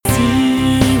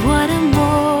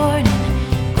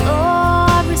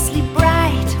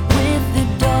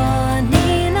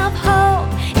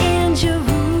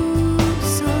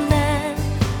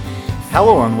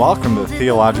Hello and welcome to the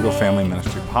Theological Family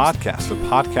Ministry Podcast, a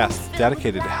podcast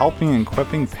dedicated to helping and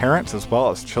equipping parents as well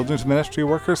as children's ministry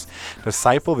workers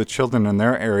disciple the children in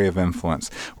their area of influence.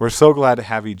 We're so glad to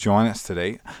have you join us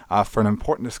today for an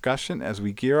important discussion as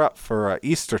we gear up for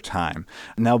Easter time.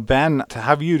 Now, Ben,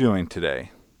 how are you doing today?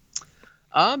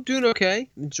 I'm doing okay.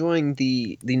 Enjoying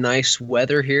the nice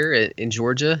weather here in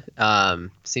Georgia.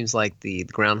 Seems like the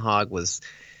groundhog was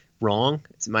wrong.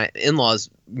 My in-laws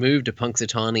moved to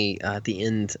Punxsutawney at the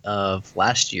end of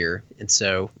last year, and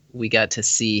so we got to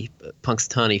see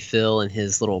Punxsutawney Phil in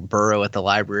his little burrow at the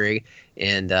library,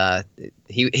 and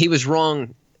he was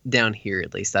wrong down here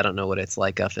at least. I don't know what it's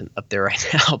like up there right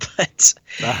now, but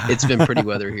it's been pretty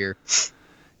weather here.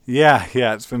 Yeah,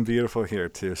 it's been beautiful here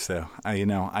too. So,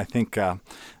 I think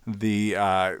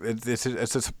it's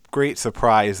a great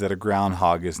surprise that a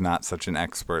groundhog is not such an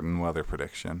expert in weather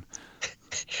prediction.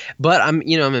 But I'm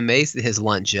amazed at his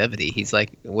longevity. He's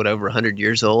like, over 100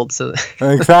 years old. So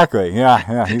Exactly.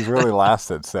 Yeah. He's really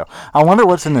lasted. So I wonder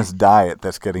what's in his diet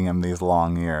that's getting him these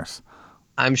long years.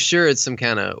 I'm sure it's some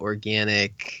kind of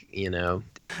organic,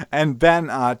 And Ben,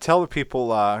 tell the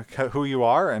people who you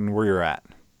are and where you're at.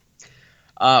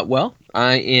 Well,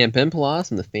 I am Ben Palas.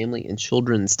 I'm the family and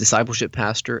children's discipleship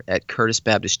pastor at Curtis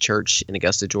Baptist Church in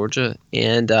Augusta, Georgia,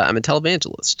 and I'm a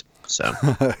televangelist. So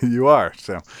You are.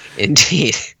 So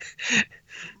indeed.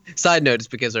 Side note, it's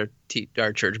because our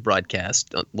church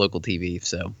broadcasts on local TV.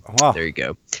 So Wow. There you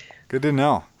go. Good to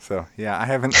know. So yeah, I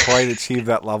haven't quite achieved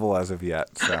that level as of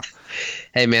yet. So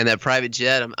hey, man, that private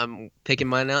jet, I'm picking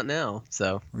mine out now.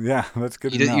 So yeah, that's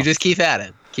good to know. You just keep at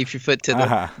it. Keep your foot to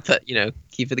the,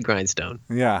 keep it the grindstone.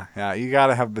 Yeah. You got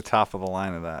to have the top of the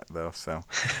line of that, though. So,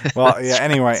 well, yeah.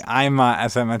 Anyway, I'm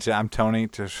as I mentioned, I'm Anthony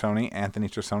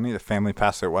Tersoni, the family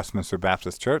pastor at Westminster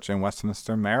Baptist Church in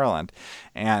Westminster, Maryland,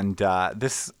 and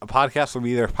this podcast will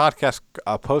be their podcast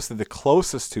posted the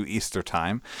closest to Easter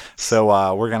time.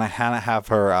 So we're gonna have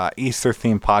her Easter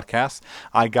themed podcast.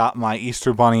 I got my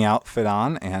Easter bunny outfit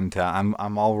on, and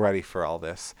I'm all ready for all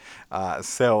this.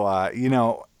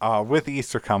 With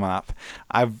Easter coming up,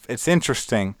 it's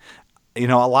interesting. A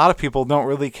lot of people don't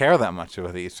really care that much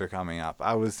with Easter coming up.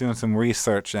 I was doing some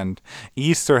research, and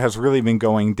Easter has really been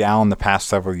going down the past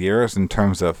several years in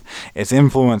terms of its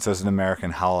influence as an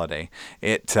American holiday.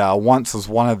 It once was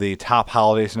one of the top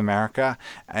holidays in America,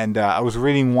 and I was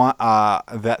reading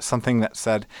something that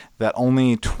said that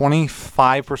only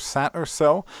 25% or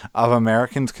so of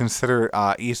Americans consider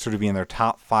Easter to be in their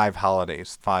top five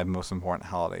most important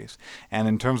holidays. And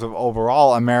in terms of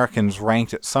overall, Americans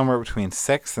ranked it somewhere between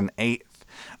 6th and 8th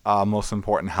most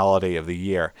important holiday of the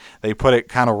year. They put it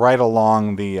kind of right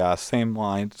along the same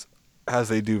lines as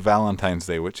they do Valentine's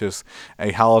Day, which is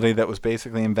a holiday that was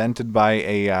basically invented by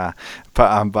a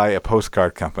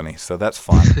postcard company. So that's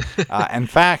fun. In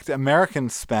fact,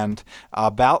 Americans spend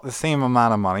about the same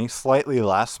amount of money, slightly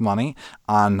less money,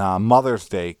 on Mother's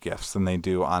Day gifts than they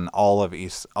do on all of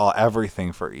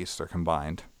everything for Easter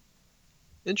combined.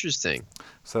 Interesting.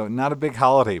 So not a big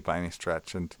holiday by any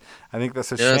stretch, and I think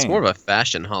that's a shame. It's more of a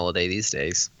fashion holiday these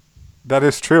days. That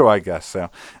is true, I guess.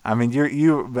 So, I mean,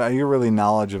 you're really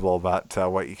knowledgeable about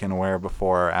what you can wear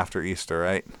before or after Easter,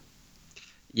 right?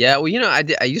 Yeah, well,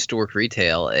 I used to work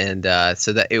retail, and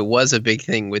so that it was a big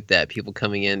thing with that. People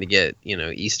coming in to get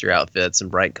Easter outfits and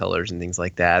bright colors and things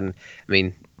like that. And I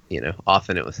mean,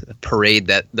 often it was a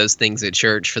parade those things at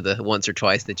church for the once or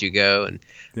twice that you go, and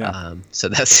yeah. So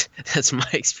that's my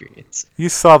experience. You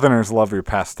Southerners love your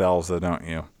pastels, though, don't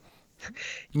you?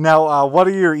 Now, what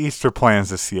are your Easter plans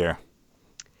this year?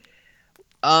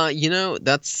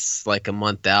 That's like a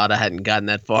month out. I hadn't gotten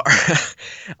that far.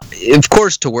 Of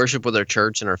course, to worship with our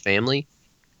church and our family,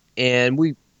 and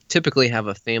we typically have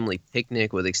a family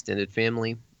picnic with extended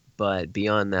family. But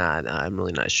beyond that, I'm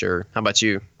really not sure. How about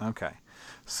you? Okay.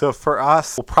 So for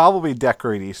us, we'll probably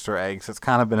decorate Easter eggs. It's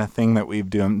kind of been a thing that we've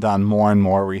done more and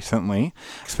more recently,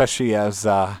 especially as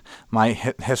my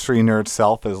history nerd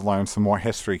self has learned some more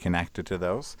history connected to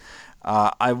those.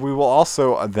 We will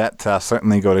also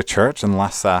certainly go to church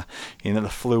unless the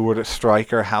flu were to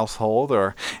strike our household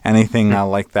or anything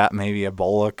like that. Maybe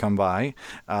Ebola come by.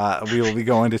 We will be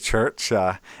going to church,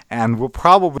 and we'll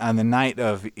probably on the night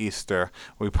of Easter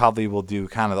we probably will do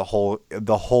kind of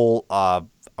the whole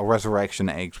resurrection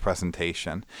eggs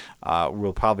presentation.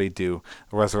 We'll probably do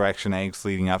resurrection eggs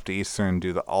leading up to Easter and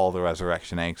do all the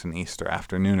resurrection eggs in Easter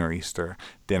afternoon or Easter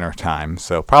dinner time.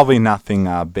 So probably nothing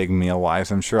big meal-wise.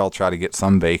 I'm sure I'll try to get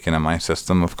some bacon in my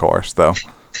system, of course, though.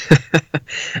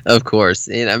 Of course.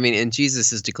 And Jesus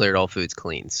has declared all foods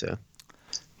clean, so.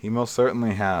 He most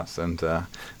certainly has, and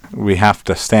we have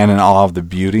to stand in awe of the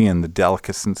beauty and the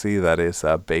delicacy that is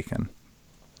bacon.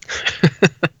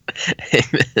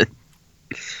 Amen.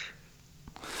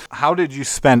 How did you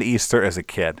spend Easter as a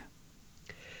kid?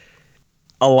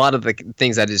 A lot of the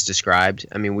things I just described.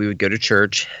 I mean, we would go to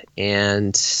church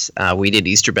and we did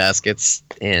Easter baskets,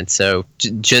 and so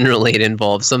generally it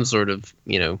involved some sort of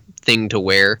thing to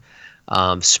wear,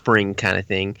 spring kind of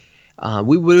thing.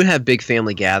 We would have big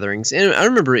family gatherings, and I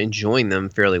remember enjoying them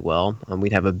fairly well.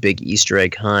 We'd have a big Easter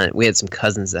egg hunt. We had some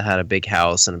cousins that had a big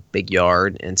house and a big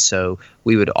yard, and so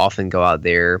we would often go out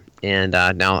there. And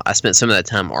now I spent some of that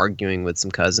time arguing with some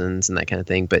cousins and that kind of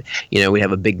thing. But we'd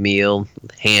have a big meal,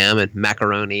 ham and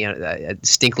macaroni. I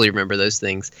distinctly remember those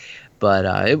things. But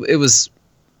it was,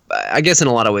 I guess, in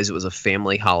a lot of ways, it was a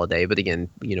family holiday. But again,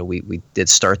 we did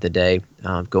start the day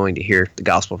going to hear the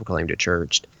gospel proclaimed at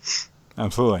church.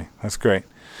 Absolutely. That's great.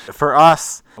 For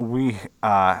us, we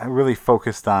really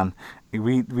focused on,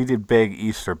 we did big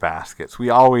Easter baskets. We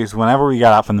always, whenever we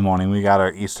got up in the morning, we got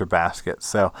our Easter baskets.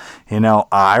 So,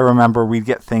 I remember we'd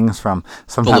get things from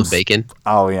sometimes. Full of bacon?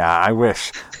 Oh, yeah. I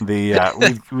wish.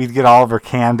 We'd get all of our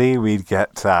candy. We'd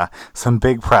get some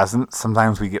big presents.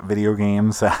 Sometimes we get video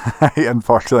games,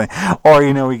 unfortunately.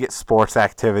 Or, we get sports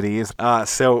activities.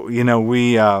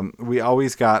 We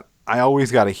always got, I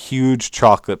always got a huge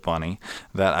chocolate bunny.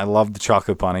 That I love the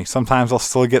chocolate bunny. Sometimes I'll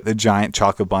still get the giant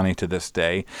chocolate bunny to this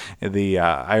day.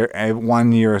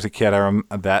 One year as a kid,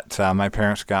 my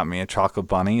parents got me a chocolate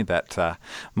bunny that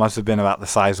must have been about the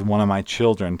size of one of my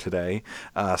children today.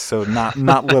 So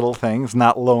not little things,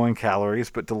 not low in calories,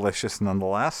 but delicious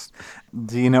nonetheless.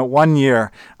 One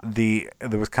year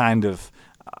there was kind of.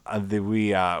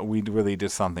 We really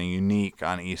did something unique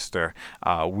on Easter.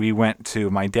 We went to,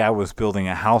 my dad was building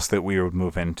a house that we would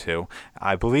move into.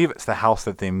 I believe it's the house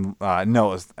that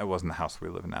no, it wasn't the house we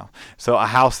live in now. So a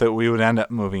house that we would end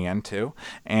up moving into.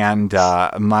 And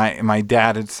my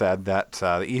dad had said that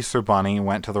the Easter Bunny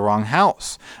went to the wrong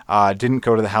house. Didn't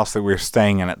go to the house that we were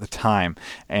staying in at the time.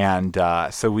 And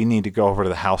so we need to go over to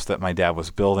the house that my dad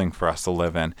was building for us to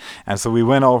live in. And so we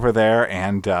went over there,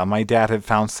 and my dad had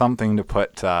found something to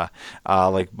put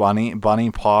like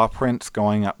bunny paw prints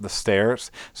going up the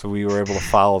stairs. So we were able to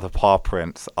follow the paw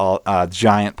prints,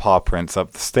 giant paw prints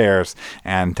up the stairs,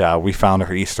 and we found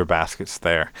our Easter baskets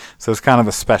there. So it's kind of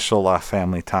a special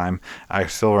family time. I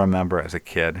still remember as a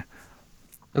kid.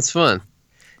 That's fun.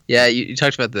 Yeah, you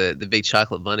talked about the big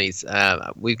chocolate bunnies.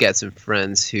 We've got some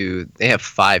friends who they have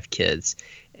 5 kids,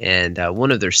 and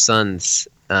one of their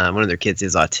kids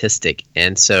is autistic,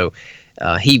 and so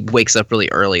he wakes up really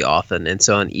early often. And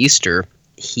so on Easter,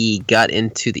 he got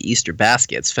into the Easter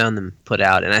baskets, found them put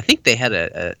out, and I think they had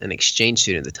an exchange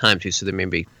student at the time too. So there may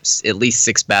be at least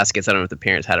 6 baskets. I don't know if the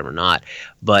parents had them or not,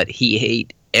 but he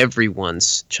ate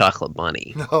everyone's chocolate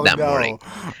bunny that morning.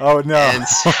 Oh no! And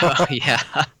so yeah.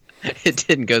 It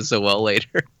didn't go so well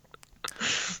later.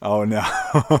 Oh no,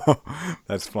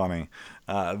 that's funny.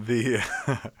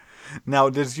 Now,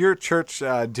 does your church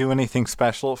do anything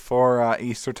special for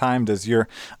Easter time? Does your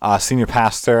senior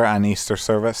pastor on Easter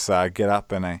service get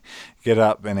up in a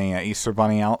Easter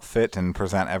bunny outfit and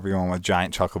present everyone with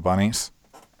giant chocolate bunnies?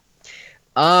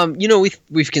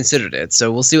 We've considered it,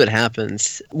 so we'll see what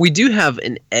happens. We do have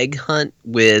an egg hunt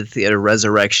with a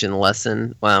resurrection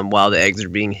lesson while the eggs are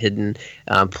being hidden.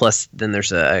 Plus, then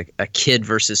there's a kid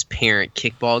versus parent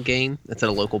kickball game that's at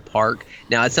a local park.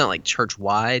 Now, it's not like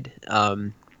church-wide,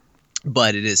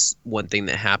 but it is one thing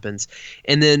that happens.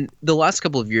 And then the last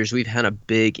couple of years, we've had a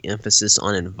big emphasis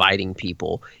on inviting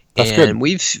people. That's and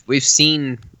good. we've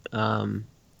seen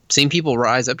people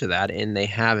rise up to that, and they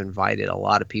have invited a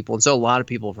lot of people, and so a lot of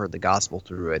people have heard the gospel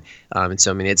through it, and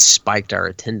so it's spiked our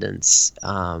attendance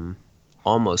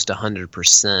almost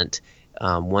 100%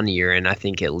 one year, and I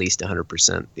think at least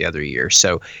 100% the other year.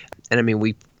 So,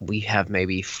 and we have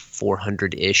maybe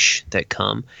 400-ish that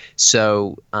come.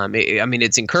 So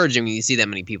it's encouraging when you see that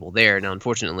many people there. Now,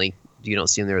 unfortunately, you don't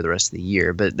see them there the rest of the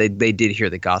year, but they did hear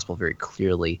the gospel very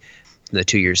clearly in the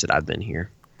 2 years that I've been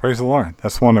here. Praise the Lord.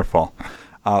 That's wonderful.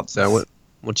 So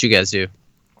what you guys do?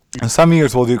 Some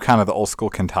years we'll do kind of the old school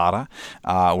cantata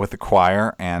with the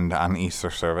choir and on Easter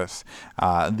service.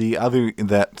 I don't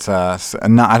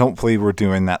believe we're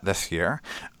doing that this year,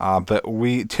 but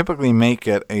we typically make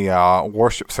it a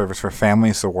worship service for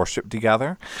families to worship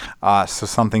together. So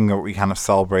something that we kind of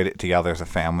celebrate it together as a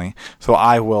family. So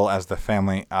I will, as the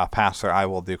family pastor, I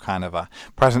will do kind of a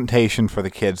presentation for the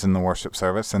kids in the worship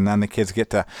service, and then the kids get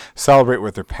to celebrate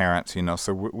with their parents.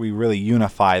 So we really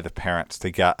unify the parents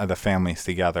together, the families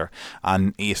together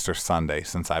on Easter Sunday,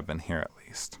 since I've been here at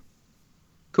least.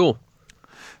 Cool.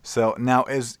 So now,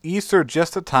 is Easter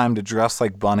just a time to dress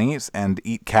like bunnies and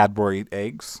eat Cadbury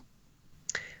eggs?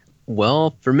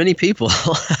 Well, for many people,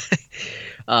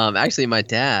 Actually, my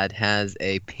dad has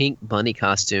a pink bunny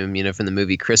costume, from the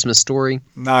movie Christmas Story.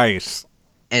 Nice.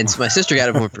 And so my sister got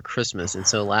him one for Christmas. And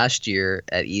so last year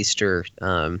at Easter,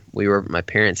 we were at my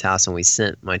parents' house and we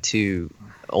sent my two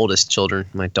oldest children,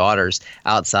 my daughters,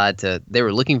 outside they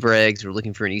were looking for eggs, were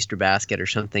looking for an Easter basket or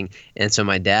something. And so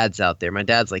my dad's out there. My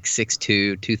dad's like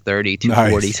 6'2", 230,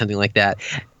 240, Nice. something like that.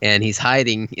 And he's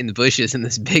hiding in the bushes in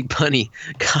this big bunny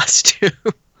costume.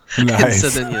 And so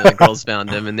Nice. then, the girls found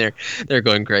him and they're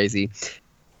going crazy.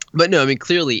 But no, I mean,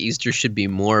 clearly Easter should be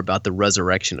more about the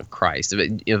resurrection of Christ,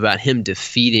 about him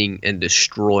defeating and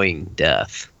destroying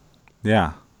death.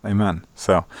 Yeah. Amen.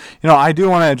 So, I do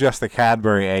want to address the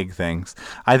Cadbury egg things.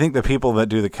 I think the people that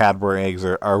do the Cadbury eggs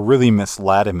are really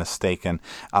misled and mistaken.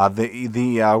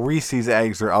 The Reese's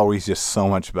eggs are always just so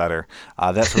much better.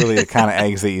 That's really the kind of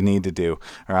eggs that you need to do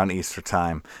around Easter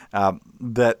time.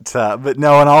 But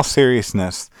no, in all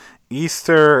seriousness,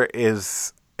 Easter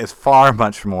is far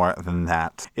much more than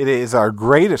that. It is our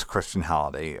greatest Christian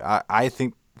holiday. I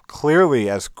think clearly,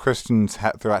 as Christians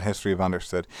throughout history have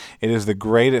understood, it is the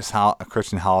greatest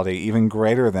Christian holiday, even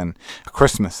greater than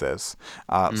Christmas is.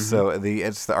 So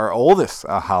it's our oldest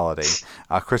holiday.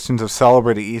 Christians have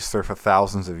celebrated Easter for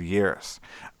thousands of years.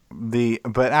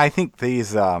 But I think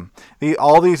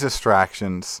all these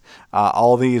distractions,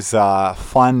 all these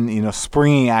fun,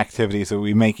 springy activities that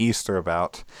we make Easter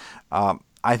about,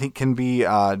 I think can be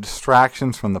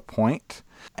distractions from the point.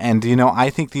 And,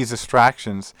 I think these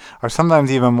distractions are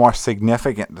sometimes even more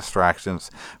significant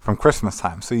distractions from Christmas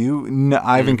time. So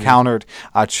I've encountered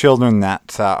children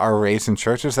that are raised in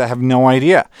churches that have no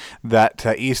idea that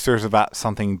Easter is about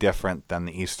something different than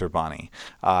the Easter Bunny.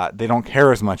 They don't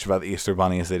care as much about the Easter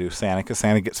Bunny as they do Santa, because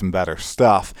Santa gets some better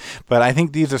stuff. But I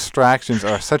think these distractions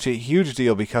are such a huge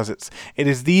deal because it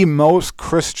is the most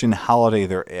Christian holiday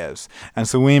there is. And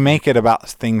so we make it about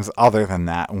things other than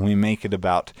that. When we make it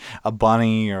about a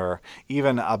bunny or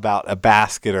even about a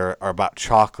basket or about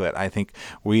chocolate, I think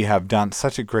we have done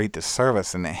such a great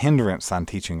disservice and a hindrance on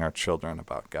teaching our children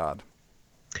about God.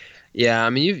 Yeah, I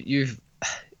mean, you've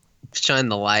shined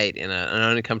the light in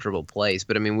an uncomfortable place,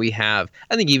 but I mean, I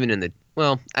think even in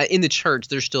the church,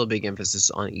 there's still a big emphasis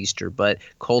on Easter, but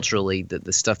culturally,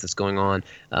 the stuff that's going on,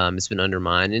 has been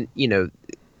undermined. And,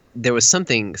 there was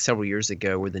something several years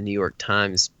ago where the New York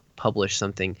Times published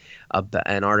something about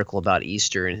an article about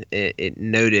Easter, and it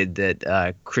noted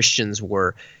that Christians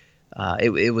were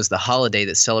it was the holiday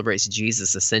that celebrates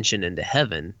Jesus' ascension into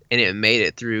heaven, and it made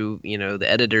it through the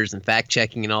editors and fact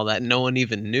checking and all that. No one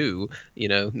even knew,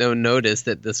 no one noticed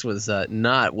that this was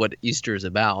not what Easter is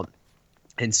about.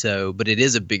 And so, but it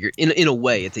is a bigger, in a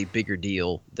way, it's a bigger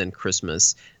deal than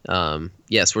Christmas.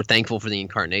 Yes, we're thankful for the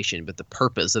incarnation, but the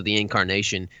purpose of the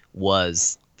incarnation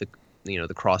was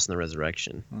the cross and the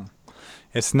resurrection.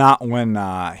 It's not when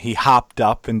he hopped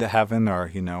up into heaven, or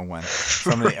when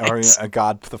somebody Right. or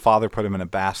God the Father put him in a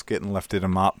basket and lifted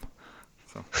him up.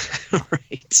 So.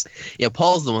 Right. Yeah,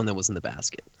 Paul's the one that was in the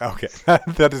basket. Okay,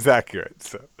 that is accurate.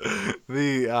 So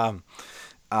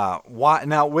why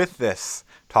now with this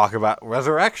talk about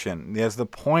resurrection is the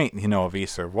point of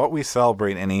Easter, what we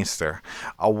celebrate in Easter.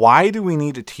 Why do we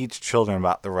need to teach children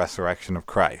about the resurrection of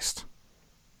Christ?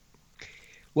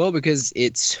 Well, because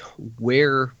it's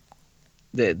where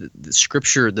the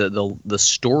scripture, the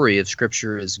story of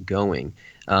scripture is going.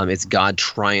 It's God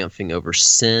triumphing over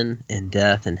sin and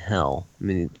death and hell. I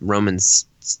mean, Romans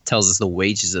tells us the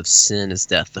wages of sin is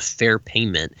death. The fair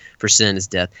payment for sin is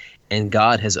death. And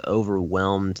God has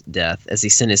overwhelmed death as he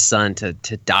sent his son to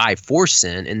die for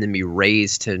sin and then be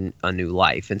raised to a new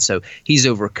life. And so he's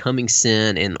overcoming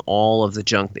sin and all of the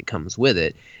junk that comes with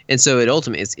it. And so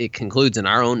it concludes in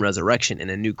our own resurrection and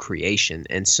a new creation.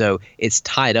 And so it's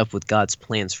tied up with God's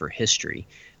plans for history.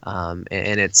 And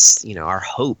it's, our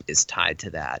hope is tied to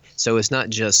that. So it's not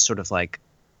just sort of like,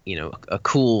 a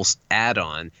cool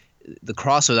add-on. The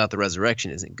cross without the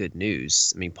resurrection isn't good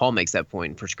news. I mean, Paul makes that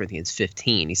point in 1 Corinthians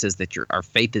 15. He says that our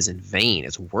faith is in vain.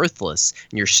 It's worthless,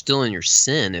 and you're still in your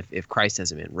sin if Christ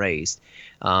hasn't been raised.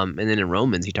 And then in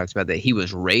Romans, he talks about that he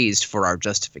was raised for our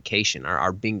justification,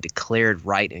 our being declared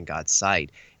right in God's sight.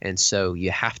 And so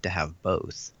you have to have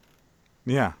both.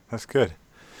 Yeah, that's good.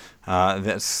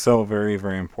 That's so very,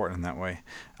 very important in that way.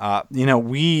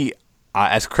 We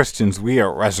as Christians, we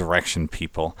are resurrection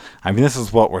people. I mean, this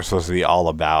is what we're supposed to be all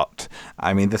about.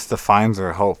 I mean, this defines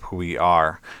our hope, who we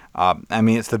are.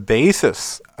 It's the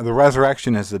basis. The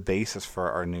resurrection is the basis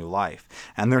for our new life.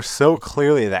 And there's so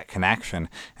clearly that connection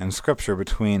in Scripture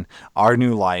between our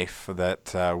new life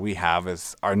that we have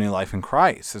as our new life in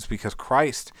Christ. It's because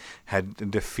Christ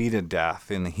had defeated death,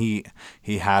 and he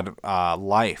had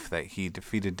life, that he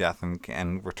defeated death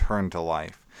and returned to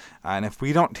life. And if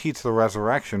we don't teach the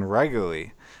resurrection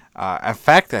regularly, in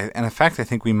fact, I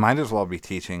think we might as well be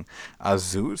teaching about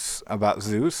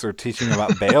Zeus, or teaching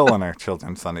about Baal in our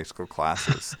children's Sunday school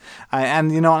classes.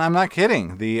 And I'm not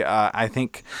kidding. I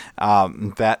think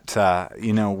that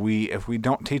if we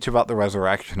don't teach about the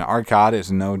resurrection, our God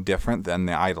is no different than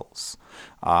the idols.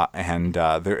 And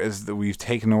we've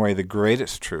taken away the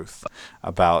greatest truth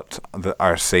about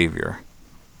our Savior.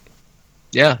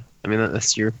 Yeah, I mean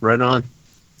you're right on.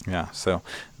 Yeah, so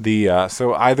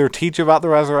so either teach about the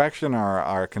resurrection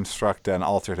or construct an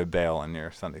altar to Baal in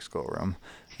your Sunday school room.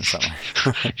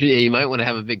 Yeah, you might want to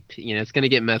have a big. It's going to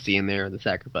get messy in there, the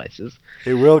sacrifices.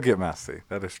 It will get messy.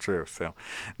 That is true. So,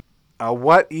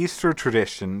 what Easter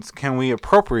traditions can we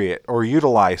appropriate or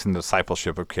utilize in the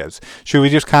discipleship of kids? Should we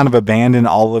just kind of abandon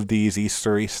all of these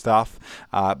Eastery stuff,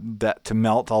 that to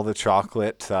melt all the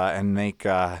chocolate and make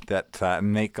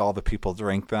make all the people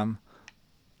drink them?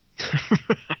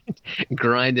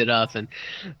 Grind it up and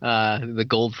the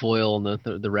gold foil and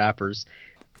the wrappers.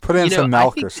 Put in some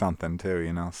milk or something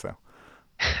too, so.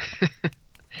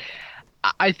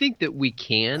 I think that we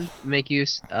can make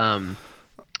use.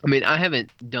 I mean, I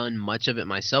haven't done much of it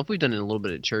myself. We've done it a little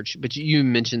bit at church, but you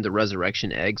mentioned the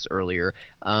resurrection eggs earlier.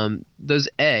 Those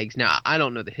eggs, now I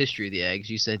don't know the history of the eggs.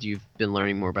 You said you've been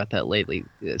learning more about that lately,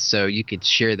 so you could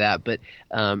share that. But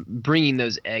bringing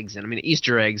those eggs in, I mean,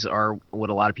 Easter eggs are what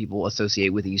a lot of people associate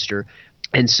with Easter.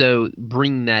 And so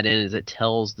bringing that in as it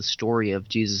tells the story of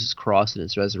Jesus' cross and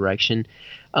his resurrection.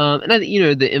 And I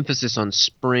think, the emphasis on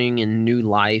spring and new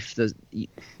life, the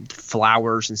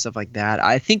flowers and stuff like that,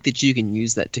 I think that you can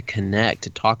use that to connect, to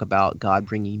talk about God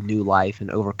bringing new life and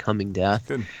overcoming death.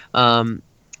 Good.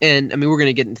 And I mean, we're going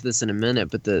to get into this in a minute,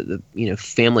 but the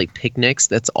family picnics,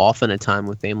 that's often a time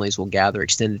when families will gather,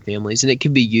 extended families, and it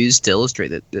can be used to illustrate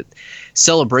that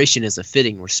celebration is a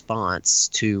fitting response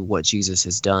to what Jesus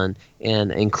has done,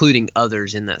 and including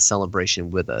others in that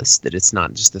celebration with us, that it's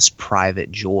not just this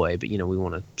private joy, but we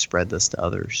want to spread this to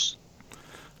others.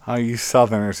 Oh, you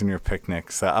Southerners and your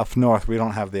picnics. Up north, we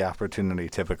don't have the opportunity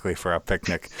typically for a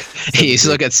picnic. You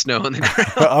still got snow on the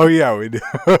ground. Oh, yeah, we do.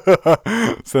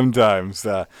 Sometimes.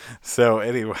 So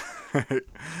anyway,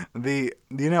 the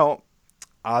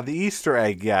Easter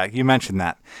egg, yeah, you mentioned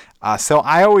that. So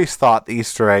I always thought the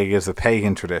Easter egg is a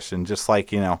pagan tradition, just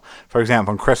like, for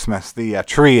example, on Christmas, the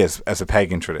tree is as a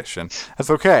pagan tradition.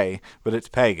 That's okay, but it's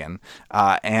pagan.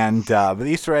 But the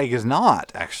Easter egg is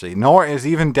not, actually, nor is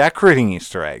even decorating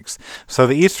Easter eggs. So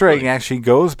the Easter egg actually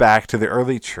goes back to the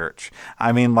early church.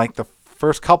 I mean, like the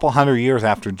first couple hundred years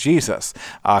after Jesus,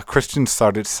 Christians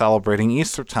started celebrating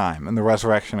Easter time and the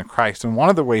resurrection of Christ. And one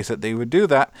of the ways that they would do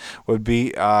that would be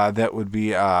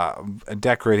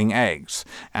decorating eggs.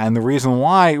 And the reason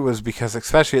why was because,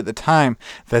 especially at the time,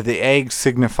 that the eggs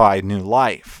signified new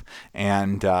life.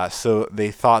 And so they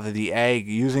thought that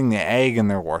using the egg in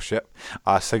their worship,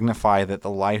 signified that the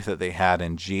life that they had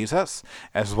in Jesus,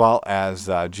 as well as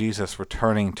Jesus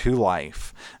returning to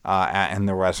life in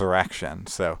the resurrection.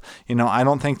 So, I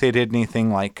don't think they did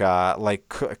anything like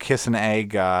kiss an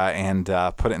egg and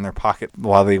put it in their pocket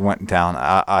while they went down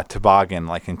a toboggan,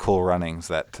 like in Cool Runnings,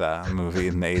 that movie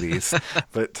in the 80s.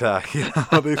 But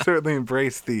they certainly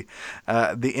embraced the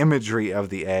imagery of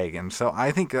the egg, and so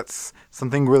I think that's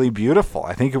something really beautiful.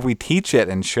 I think if we teach it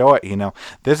and show it,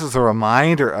 this is a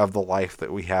reminder of the life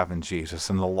that we have in Jesus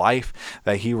and the life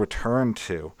that he returned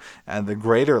to, and the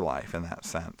greater life in that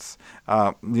sense.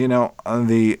 In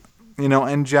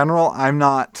general, I'm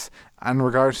not, in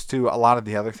regards to a lot of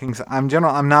the other things, I'm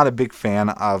not a big fan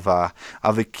of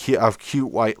cute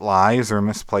white lies or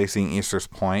misplacing Easter's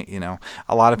point. A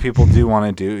lot of people do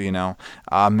want to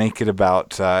make it about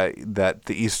that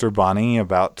the Easter bunny,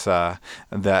 about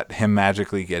that him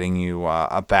magically getting you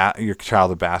your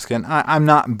child a basket. And I'm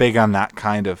not big on that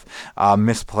kind of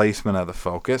misplacement of the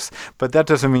focus, but that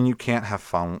doesn't mean you can't have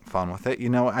fun with it.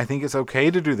 I think it's okay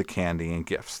to do the candy and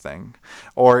gifts thing,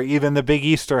 or even the big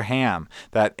Easter ham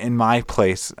that in my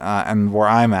place and where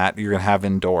I'm at, you're gonna have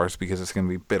indoors because it's gonna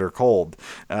be bitter cold.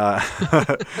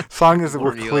 As long as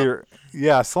we're clear,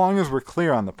 as long as we're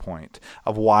clear on the point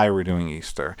of why we're doing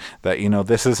Easter, that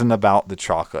this isn't about the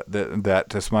chocolate.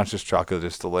 That as much as chocolate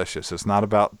is delicious, it's not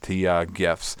about the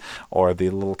gifts or the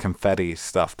little confetti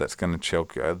stuff that's gonna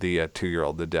choke the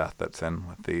 2-year-old to death that's in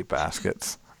with the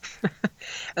baskets.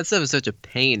 That stuff is such a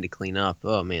pain to clean up.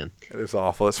 Oh man, it is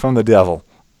awful. It's from the devil.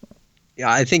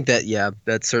 Yeah, I think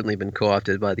that's certainly been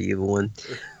co-opted by the evil one.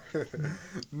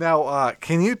 Now,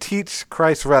 can you teach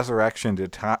Christ's resurrection to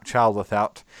a child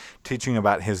without teaching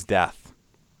about his death?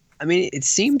 I mean, it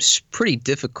seems pretty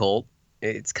difficult.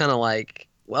 It's kind of like,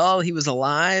 well, he was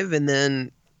alive, and then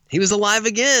he was alive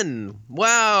again.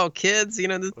 Wow, kids,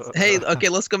 hey, okay,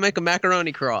 let's go make a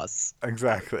macaroni cross.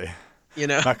 Exactly. You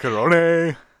know,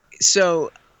 Macaroni.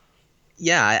 so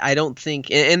yeah, I don't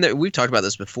think, and we've talked about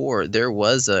this before. There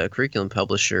was a curriculum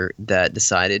publisher that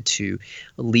decided to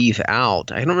leave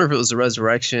out. I don't remember if it was the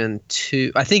resurrection.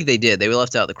 I think they did. They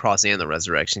left out the cross and the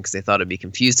resurrection because they thought it'd be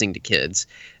confusing to kids.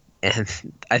 And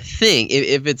I think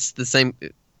if it's the same,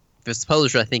 if it's the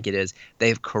publisher, I think it is.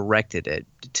 They've corrected it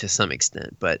to some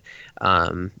extent, but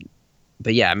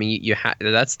yeah, I mean,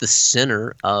 that's the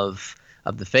center of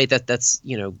the faith. That's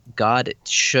God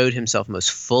showed Himself most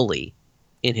fully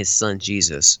in His Son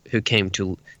Jesus, who came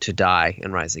to die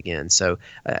and rise again. So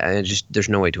there's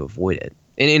no way to avoid it,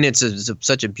 and it's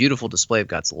such a beautiful display of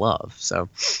God's love. So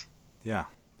Yeah.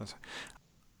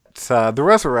 The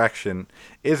resurrection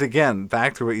is, again,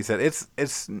 back to what you said.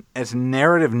 It's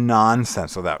narrative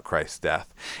nonsense without Christ's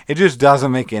death. It just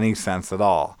doesn't make any sense at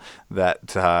all. That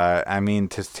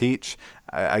to teach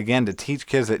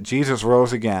kids that Jesus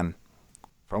rose again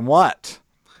from what?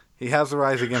 He has to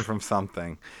rise again from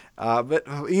something. But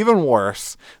even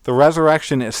worse, the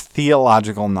resurrection is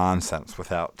theological nonsense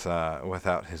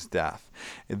without his death.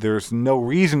 There's no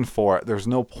reason for it. There's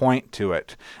no point to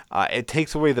it. It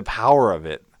takes away the power of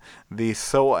it.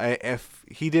 If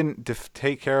he didn't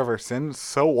take care of our sins,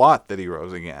 so what that he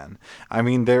rose again? I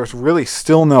mean, there's really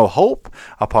still no hope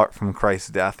apart from Christ's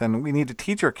death, and we need to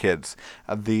teach our kids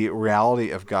the reality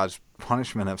of God's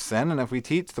punishment of sin. And if we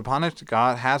teach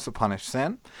God has to punish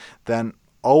sin, then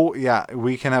oh yeah,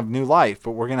 we can have new life,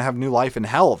 but we're going to have new life in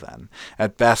hell then,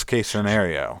 at best case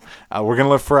scenario. We're going to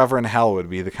live forever in hell would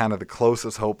be the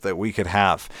closest hope that we could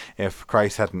have if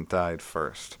Christ hadn't died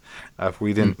first, if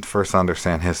we didn't first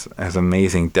understand his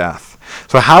amazing death.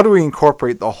 So how do we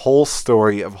incorporate the whole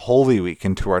story of Holy Week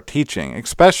into our teaching,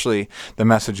 especially the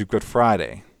message of Good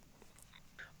Friday?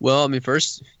 Well, I mean,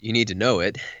 first you need to know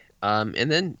it, and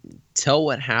then tell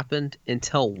what happened and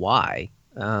tell why.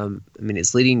 I mean,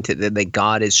 it's leading to that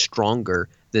God is stronger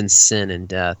than sin and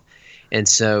death. And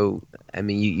so, I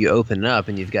mean, you open it up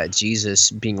and you've got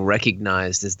Jesus being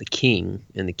recognized as the king,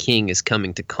 and the king is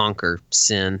coming to conquer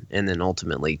sin and then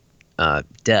ultimately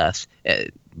death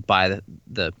by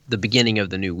the beginning of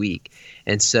the new week.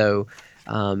 And so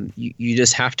you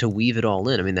just have to weave it all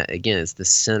in. I mean, that, again, is the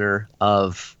center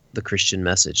of the Christian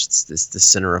message. It's the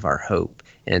center of our hope.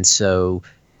 And so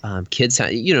kids,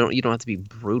 you don't have to be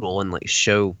brutal and like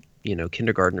show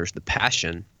kindergartners the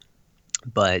passion,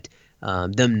 but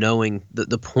them knowing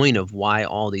the point of why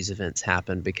all these events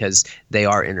happen, because they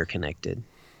are interconnected.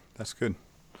 That's good.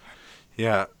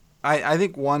 Yeah, I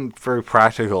think one very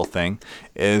practical thing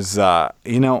is the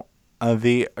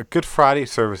Good Friday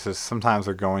services sometimes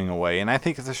are going away, and I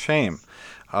think it's a shame.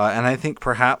 And I think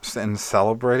perhaps in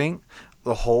celebrating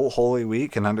the whole Holy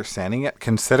Week and understanding it,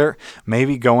 consider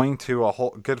maybe going to a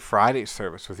whole Good Friday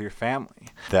service with your family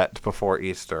that before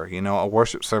Easter, a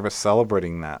worship service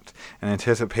celebrating that in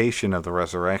anticipation of the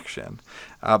resurrection.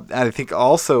 And I think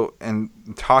also in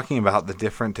talking about the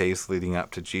different days leading up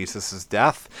to Jesus'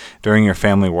 death during your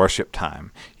family worship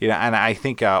time. And I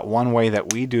think one way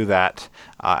that we do that,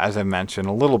 as I mentioned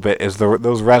a little bit, is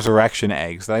those resurrection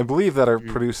eggs that I believe that are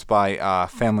produced by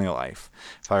Family Life,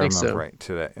 if I remember right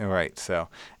today. Right. So,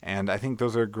 and I think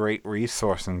those are a great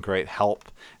resource and great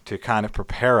help to kind of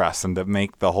prepare us and to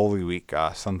make the Holy Week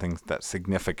something that's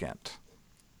significant.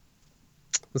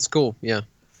 That's cool. Yeah.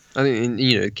 I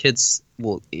mean, kids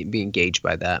will be engaged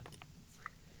by that.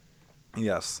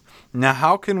 Yes. Now,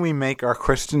 how can we make our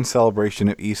Christian celebration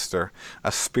of Easter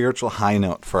a spiritual high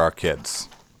note for our kids?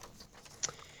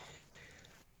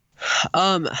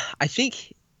 I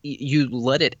think you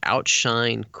let it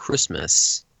outshine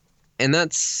Christmas, and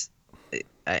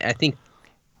I think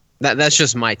that's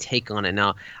just my take on it.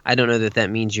 Now, I don't know that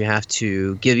means you have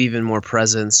to give even more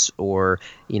presents or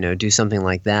do something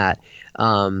like that.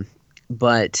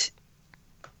 But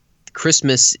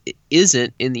Christmas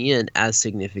isn't, in the end, as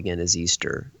significant as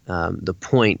Easter. The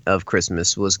point of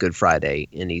Christmas was Good Friday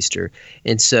and Easter.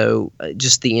 And so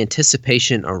just the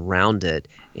anticipation around it,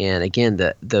 and again,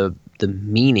 the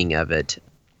meaning of it.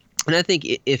 And I think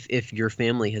if your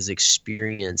family has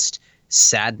experienced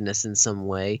sadness in some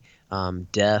way,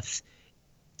 death,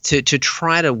 to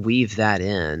try to weave that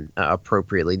in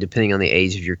appropriately, depending on the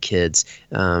age of your kids,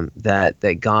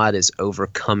 that God is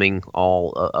overcoming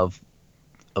all of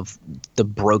the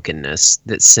brokenness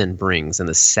that sin brings and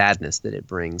the sadness that it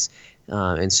brings,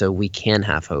 and so we can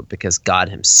have hope because God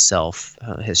Himself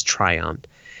has triumphed.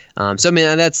 So I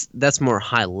mean, that's more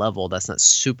high level. That's not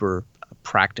super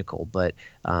practical, but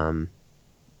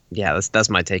yeah, that's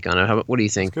my take on it. What do you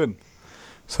think? That's good.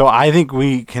 So I think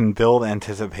we can build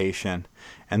anticipation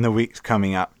and the weeks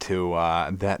coming up to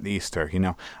that Easter.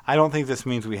 I don't think this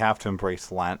means we have to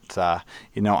embrace Lent.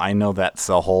 I know that's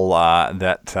a whole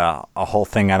a whole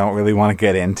thing I don't really want to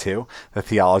get into, the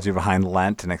theology behind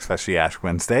Lent and especially Ash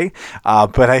Wednesday.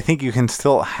 But I think you can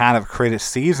still create a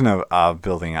season of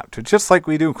building up to it, just like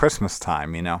we do Christmas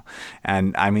time.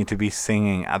 And I mean, to be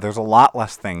singing, there's a lot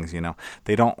less things.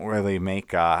 They don't really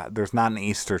make. There's not an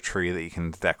Easter tree that you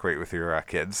can decorate with your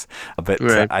kids, but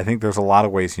Right. I think there's a lot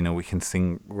of ways we can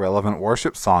sing relevant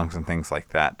worship songs and things like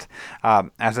that.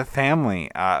 As a family,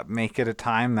 make it a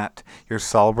time that you're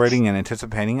celebrating and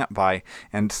anticipating it by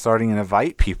and starting to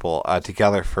invite people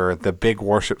together for the big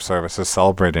worship services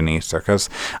celebrating Easter. Because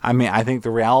I think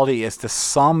the reality is, to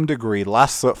some degree,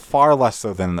 far less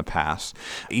so than in the past,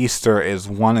 Easter is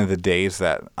one of the days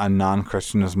that a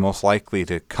non-Christian is most likely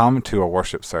to come to a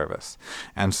worship service.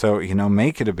 And so,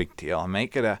 make it a big deal.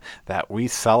 Make it that we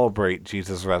celebrate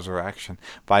Jesus' resurrection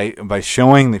by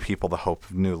showing the people the hope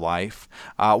of new life.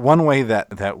 One way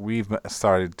that we've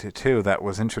started to that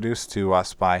was introduced to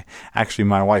us by actually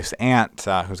my wife's aunt,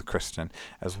 who's a Christian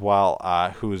as well,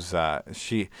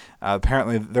 she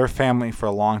apparently their family for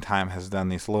a long time has done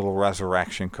these little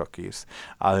resurrection cookies.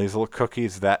 These little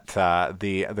cookies that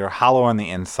they're hollow on the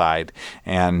inside,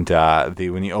 and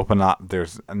when you open up,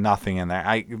 there's nothing in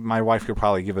there. My wife could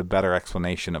probably give a better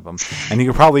explanation of them, and you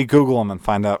could probably Google them and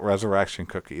find out resurrection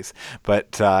cookies.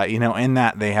 But in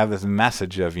that they have this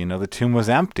message of the tomb was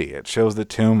empty. It shows the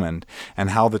tomb and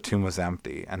how the tomb was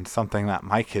empty, and something that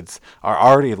my kids are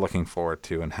already looking forward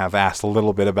to and have asked a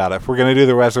little bit about if we're going to do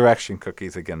the resurrection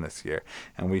cookies again this year,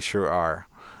 and we sure are.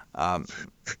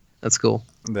 That's cool.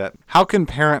 That how can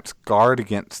parents guard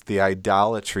against the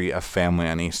idolatry of family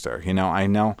on Easter? I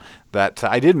know that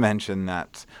I did mention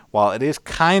that while it is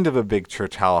kind of a big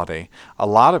church holiday, a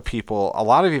lot of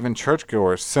even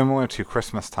churchgoers, similar to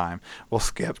Christmas time, will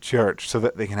skip church so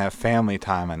that they can have family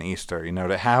time on Easter,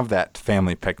 to have that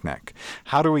family picnic.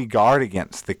 How do we guard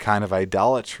against the kind of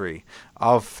idolatry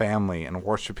of family and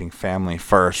worshiping family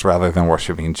first rather than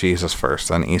worshiping Jesus first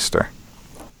on Easter?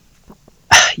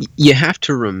 You have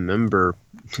to remember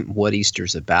what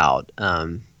Easter's about.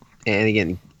 And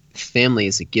again, family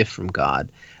is a gift from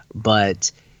God.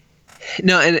 But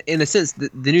no, in a sense,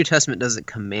 the New Testament doesn't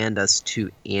command us to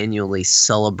annually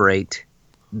celebrate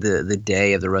the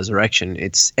day of the resurrection.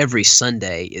 It's every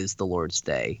Sunday is the Lord's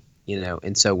Day,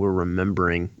 and so we're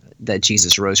remembering that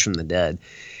Jesus rose from the dead.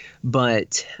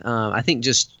 But I think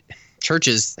just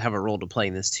churches have a role to play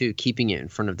in this too, keeping it in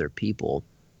front of their people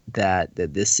that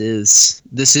this is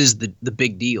the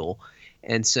big deal.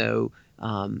 And so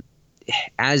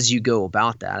as you go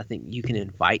about that, I think you can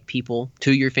invite people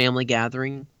to your family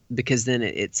gathering, because then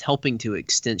it's helping to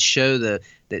show that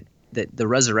the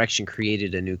resurrection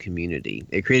created a new community.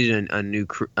 It created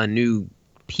a new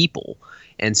people.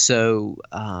 And so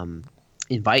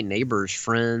invite neighbors,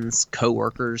 friends,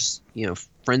 coworkers,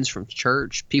 friends from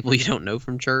church, people you don't know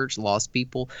from church, lost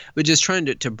people, but just trying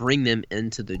to bring them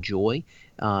into the joy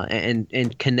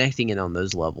and connecting it on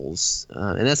those levels.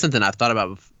 And that's something I've thought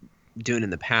about doing in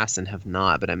the past and have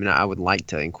not, but I would like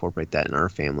to incorporate that in our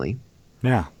family.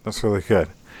 Yeah, that's really good.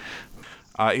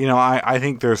 I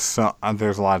think there's a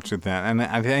lot of truth in that, and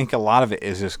I think a lot of it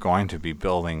is just going to be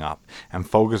building up and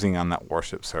focusing on that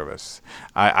worship service.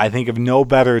 I think of no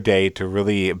better day to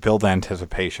really build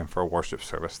anticipation for a worship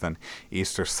service than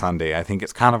Easter Sunday. I think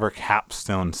it's kind of our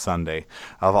capstone Sunday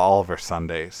of all of our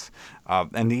Sundays,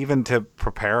 and even to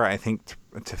prepare, I think,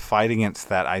 to fight against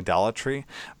that idolatry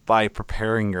by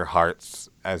preparing your hearts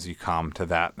as you come to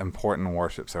that important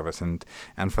worship service, and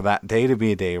for that day to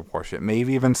be a day of worship.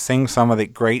 Maybe even sing some of the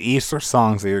great Easter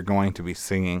songs that you're going to be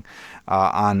singing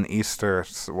on Easter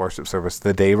worship service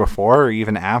the day before or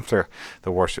even after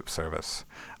the worship service.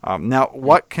 Now,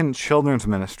 what can children's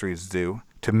ministries do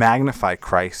to magnify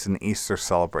Christ in Easter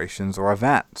celebrations or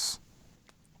events?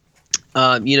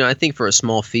 I think for a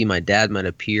small fee, my dad might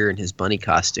appear in his bunny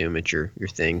costume at your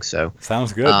thing. So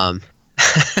Sounds good.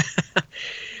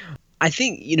 I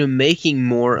think, making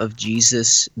more of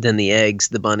Jesus than the eggs,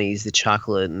 the bunnies, the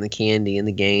chocolate, and the candy, and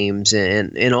the games,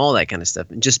 and all that kind of stuff,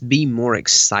 and just be more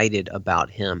excited about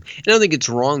him. And I don't think it's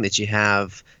wrong that you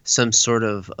have some sort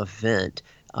of event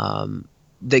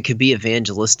that could be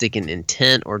evangelistic in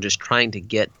intent, or just trying to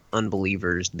get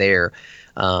unbelievers there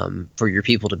for your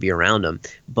people to be around them.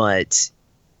 But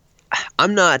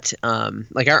I'm not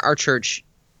like our church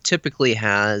typically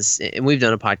has, and we've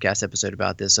done a podcast episode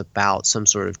about this, about some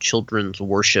sort of children's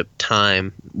worship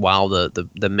time while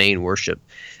the main worship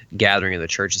gathering of the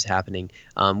church is happening.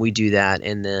 We do that,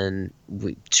 and then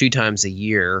we 2 times a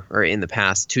year, or in the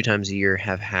past 2 times a year,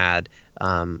 have had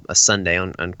a Sunday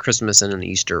on Christmas and on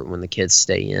Easter when the kids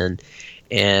stay in.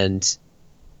 And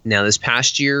now this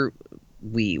past year,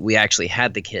 we actually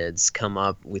had the kids come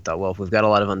up. We thought, well, if we've got a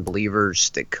lot of unbelievers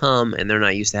that come and they're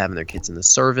not used to having their kids in the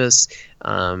service,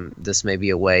 this may be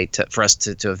a way for us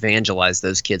to evangelize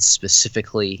those kids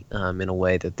specifically in a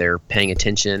way that they're paying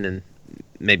attention and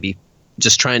maybe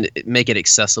just trying to make it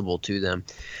accessible to them.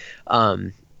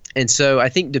 And so I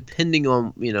think depending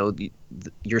on,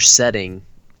 your setting,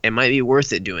 it might be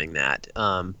worth it doing that.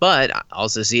 But I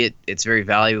also see it's very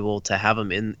valuable to have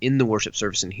them in the worship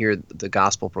service and hear the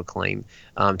gospel proclaimed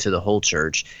to the whole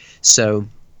church. So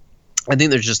I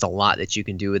think there's just a lot that you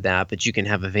can do with that, but you can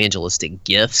have evangelistic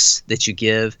gifts that you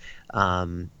give,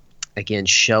 again,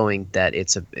 showing that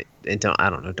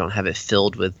don't have it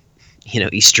filled with,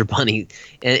 Easter bunny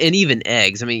and even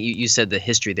eggs. I mean, you said the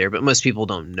history there, but most people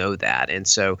don't know that. And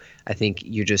so I think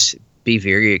you just be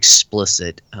very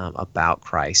explicit about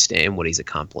Christ and what he's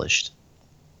accomplished.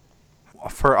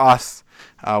 For us,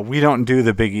 we don't do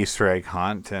the big Easter egg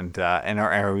hunt, and in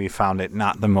our area we found it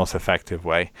not the most effective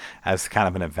way as kind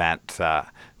of an event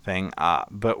thing.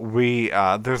 But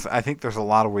I think there's a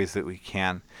lot of ways that we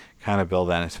can kind of build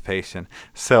anticipation.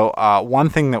 So one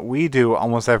thing that we do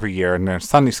almost every year in our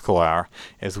Sunday school hour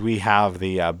is we have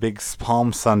the big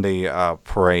Palm Sunday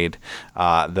parade,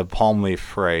 the palm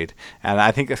leaf parade, and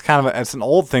I think it's an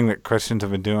old thing that Christians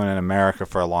have been doing in America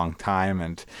for a long time,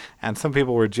 and some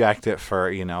people reject it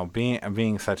for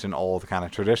being such an old kind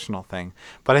of traditional thing.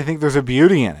 But I think there's a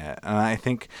beauty in it, and I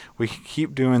think we can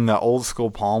keep doing the old school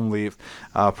palm leaf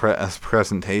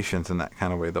presentations in that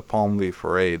kind of way, the palm leaf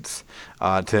parades,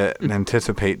 to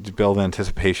build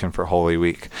anticipation for Holy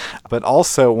Week. But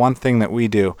also one thing that we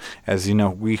do is,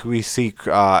 we see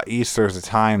Easter as a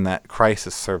time that Christ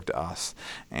has served us,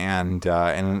 and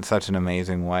in such an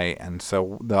amazing way. And so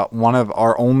one of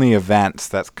our only events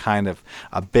that's kind of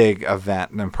a big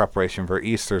event in preparation for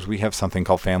Easter is we have something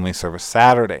called Family Service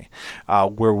Saturday,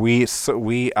 where we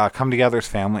come together as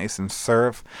families and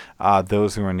serve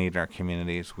those who are in need in our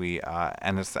communities.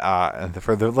 And it's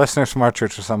for the listeners from our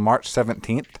church, it's on March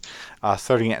 17th.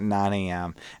 Starting at 9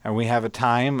 a.m. And we have a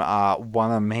time, one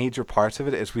of the major parts of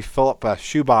it is we fill up a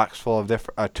shoebox full of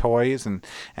different toys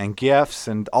and gifts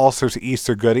and all sorts of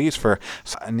Easter goodies for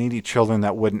needy children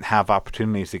that wouldn't have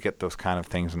opportunities to get those kind of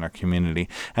things in our community,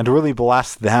 and to really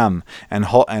bless them and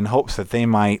hopes that they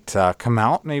might come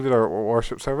out maybe to our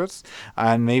worship service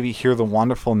and maybe hear the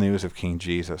wonderful news of King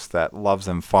Jesus that loves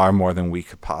them far more than we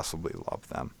could possibly love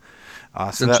them.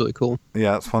 So that's really cool.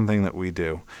 Yeah, that's one thing that we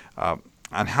do.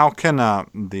 And how can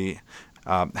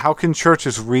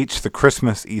churches reach the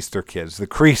Christmas Easter kids, the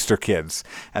Creaster kids,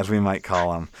 as we might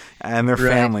call them, and their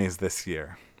families this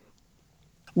year?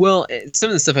 Well, some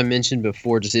of the stuff I mentioned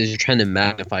before, just as you're trying to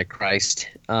magnify Christ.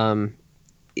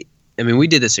 We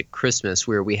did this at Christmas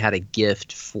where we had a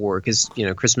gift because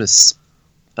Christmas,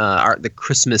 the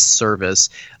Christmas service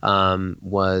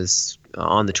was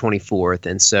on the 24th,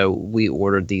 and so we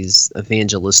ordered these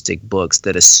evangelistic books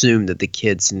that assumed that the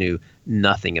kids knew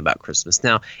nothing about Christmas.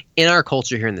 Now, in our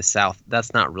culture here in the South,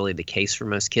 that's not really the case for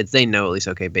most kids. They know at least,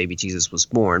 okay, baby Jesus was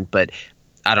born, but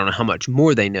I don't know how much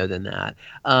more they know than that.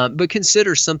 But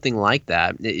consider something like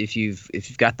that if you've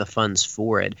got the funds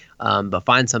for it. But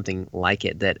find something like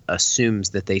it that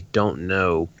assumes that they don't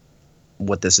know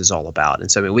what this is all about.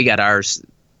 And so we got ours.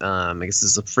 I guess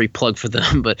this is a free plug for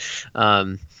them, but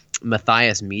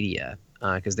Matthias Media,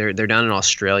 because they're down in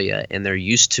Australia and they're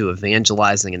used to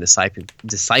evangelizing and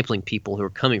discipling people who are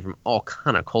coming from all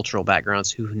kind of cultural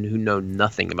backgrounds who know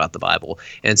nothing about the Bible.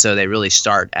 And so they really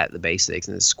start at the basics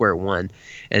and it's square one.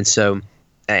 And so,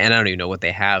 and I don't even know what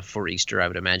they have for Easter. I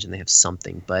would imagine they have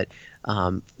something, but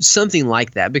something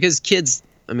like that, because kids,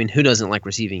 who doesn't like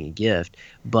receiving a gift?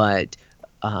 But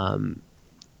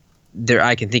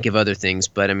I can think of other things,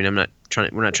 but we're not trying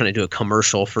to do a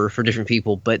commercial for different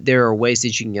people, but there are ways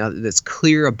that you can get that's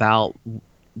clear about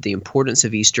the importance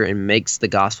of Easter and makes the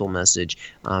gospel message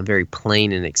very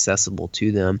plain and accessible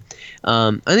to them.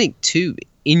 I think too,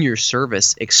 in your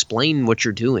service, explain what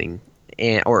you're doing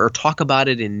or talk about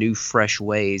it in new, fresh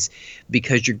ways,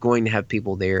 because you're going to have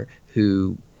people there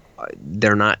who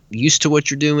they're not used to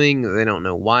what you're doing. They don't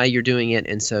know why you're doing it.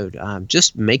 And so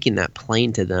just making that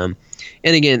plain to them.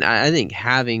 And again, I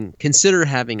think consider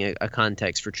having a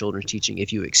context for children's teaching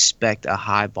if you expect a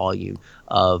high volume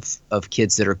of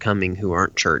kids that are coming who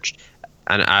aren't churched.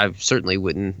 And I certainly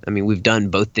wouldn't. We've done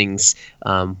both things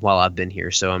while I've been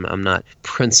here. So I'm not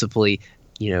principally,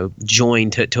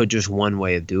 joined to just one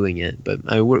way of doing it. But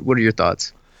what are your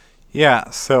thoughts? Yeah,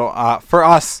 so for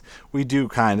us, we do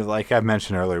kind of, like I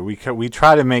mentioned earlier, we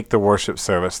try to make the worship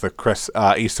service,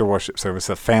 the Easter worship service,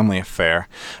 a family affair,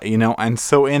 and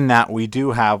so in that we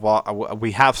do have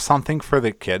we have something for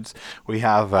the kids. We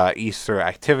have Easter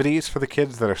activities for the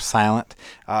kids that are silent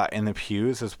in the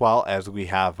pews, as well as we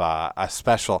have a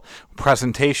special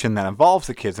presentation that involves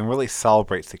the kids and really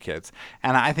celebrates the kids.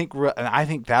 And I think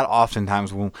that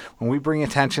oftentimes when we bring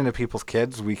attention to people's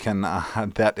kids, we can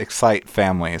that excite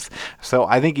families. So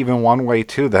I think even one way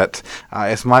too that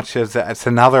as much as it's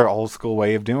another old school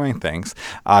way of doing things,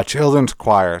 children's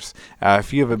choirs.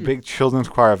 If you have a big children's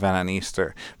choir event on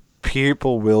Easter,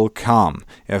 people will come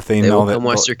if they know that come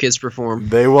watch their kids perform.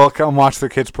 They will come watch their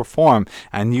kids perform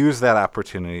and use that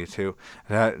opportunity to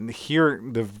hear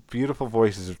the beautiful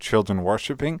voices of children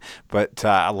worshiping, but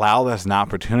allow us an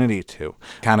opportunity to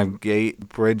kind of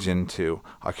bridge into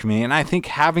our community. And I think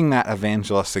having that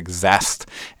evangelistic zest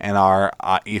in our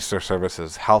Easter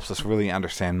services helps us really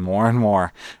understand more and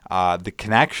more the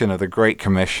connection of the Great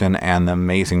Commission and the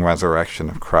amazing resurrection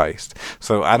of Christ.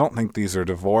 So I don't think these are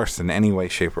divorced in any way,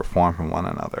 shape, or form from one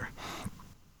another.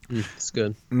 It's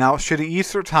good. Now, should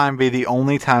Easter time be the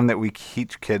only time that we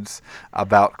teach kids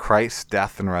about Christ's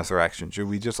death and resurrection? Should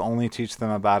we just only teach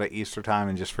them about it Easter time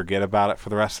and just forget about it for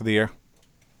the rest of the year?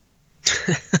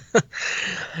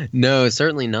 No,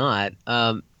 certainly not.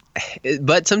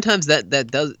 But sometimes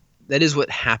that is what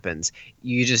happens.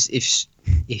 You just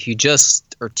if you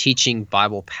just are teaching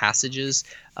Bible passages,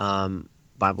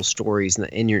 Bible stories,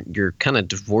 and you're kind of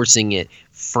divorcing it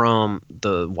from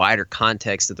the wider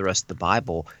context of the rest of the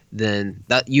Bible, then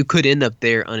that you could end up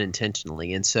there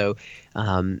unintentionally. And so,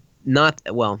 to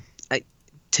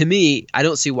me, I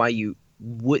don't see why you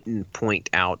wouldn't point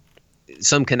out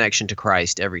some connection to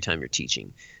Christ every time you're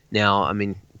teaching. Now, I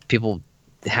mean, people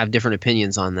have different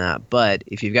opinions on that, but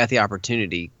if you've got the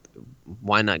opportunity,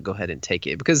 why not go ahead and take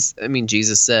it? Because, I mean,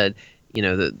 Jesus said,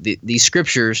 these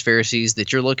scriptures, Pharisees,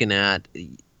 that you're looking at,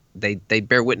 they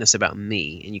bear witness about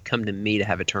me, and you come to me to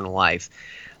have eternal life.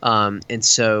 And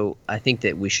so I think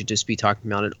that we should just be talking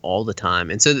about it all the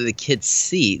time, and so that the kids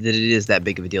see that it is that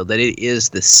big of a deal, that it is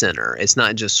the center. It's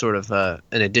not just sort of an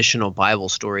additional Bible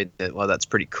story that, well, that's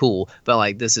pretty cool, but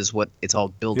like this is what it's all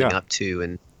building up to,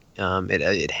 and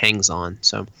it hangs on.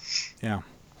 So, yeah.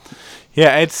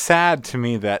 Yeah, it's sad to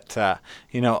me that,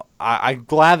 I'm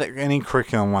glad that any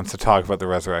curriculum wants to talk about the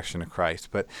resurrection of Christ,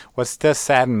 but what does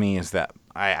sadden me is that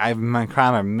I've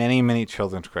encountered many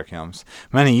children's curriculums,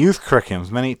 many youth curriculums,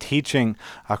 many teaching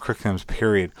curriculums,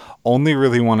 period, only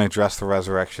really want to address the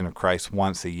resurrection of Christ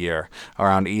once a year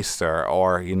around Easter,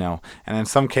 or, and in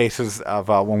some cases of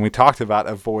when we talked about,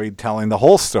 avoid telling the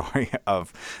whole story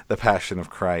of the Passion of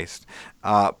Christ.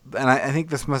 And I think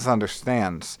this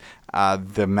misunderstands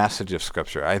the message of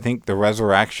Scripture. I think the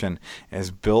resurrection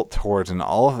is built towards in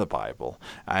all of the Bible.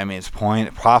 I mean, it's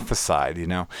prophesied,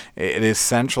 It is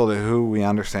central to who we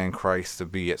understand Christ to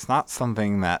be. It's not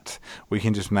something that we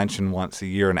can just mention once a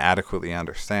year and adequately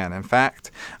understand. In fact,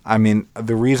 I mean,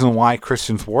 the reason why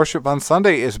Christians worship on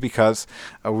Sunday is because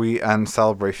we in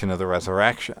celebration of the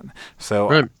resurrection. So.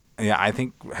 Right. Yeah, I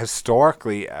think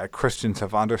historically Christians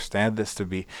have understood this to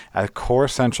be a core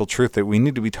central truth that we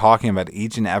need to be talking about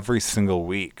each and every single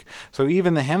week. So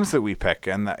even the hymns that we pick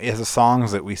and the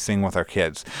songs that we sing with our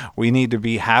kids, we need to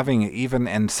be having, even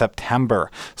in September,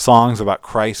 songs about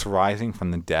Christ rising from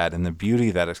the dead and the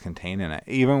beauty that is contained in it.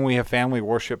 Even when we have family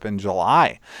worship in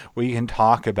July, we can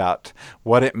talk about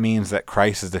what it means that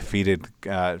Christ has defeated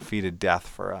death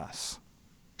for us.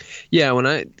 Yeah, when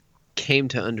I came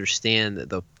to understand that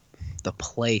the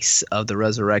place of the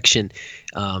resurrection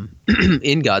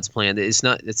in God's plan, I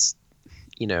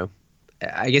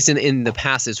guess in the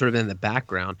past it's sort of in the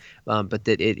background, but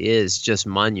that it is just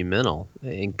monumental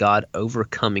in God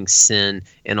overcoming sin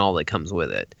and all that comes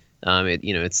with it.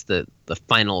 It's the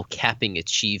final capping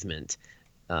achievement,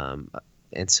 and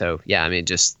so yeah, I mean,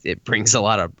 it brings a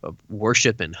lot of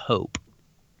worship and hope.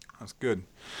 That's good.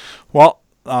 Well,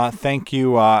 thank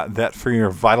you for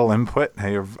your vital input,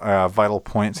 your vital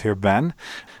points here, Ben.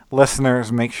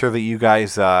 Listeners, make sure that you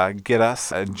guys get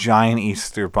us giant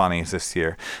Easter bunnies this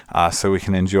year so we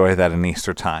can enjoy that in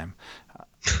Easter time.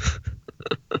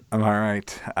 Am I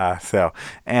right?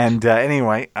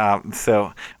 Anyway,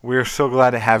 so we're so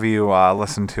glad to have you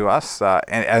listen to us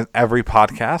every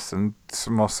podcast, and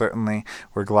most certainly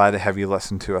we're glad to have you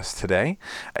listen to us today.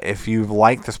 If you've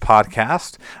liked this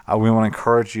podcast, we want to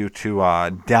encourage you to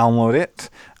download it.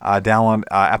 Download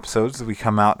episodes. We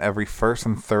come out every first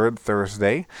and third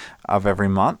Thursday of every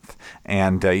month,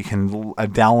 and you can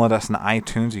download us on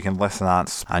iTunes. You can listen on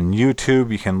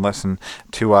YouTube. You can listen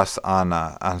to us on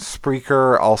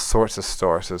Spreaker, all sorts of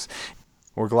sources.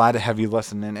 We're glad to have you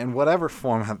listen in whatever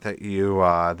format that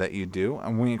you do,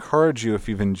 and we encourage you, if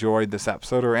you've enjoyed this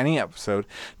episode or any episode,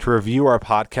 to review our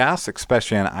podcast,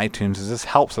 especially on iTunes, as this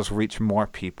helps us reach more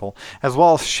people, as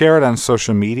well as share it on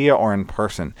social media or in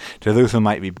person to those who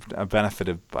might be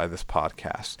benefited by this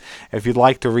podcast. If you'd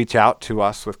like to reach out to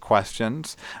us with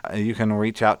questions, you can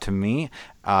reach out to me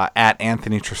at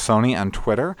Anthony Trisoni on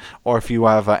Twitter, or if you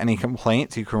have any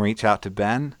complaints, you can reach out to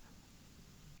Ben.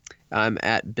 I'm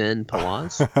at Ben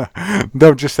Palaz.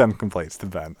 Don't just send complaints to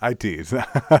Ben. I tease.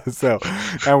 So,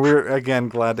 and we're again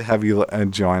glad to have you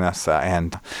join us,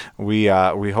 and we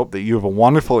hope that you have a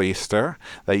wonderful Easter,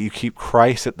 that you keep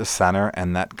Christ at the center,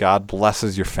 and that God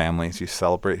blesses your family as you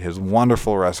celebrate His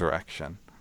wonderful resurrection.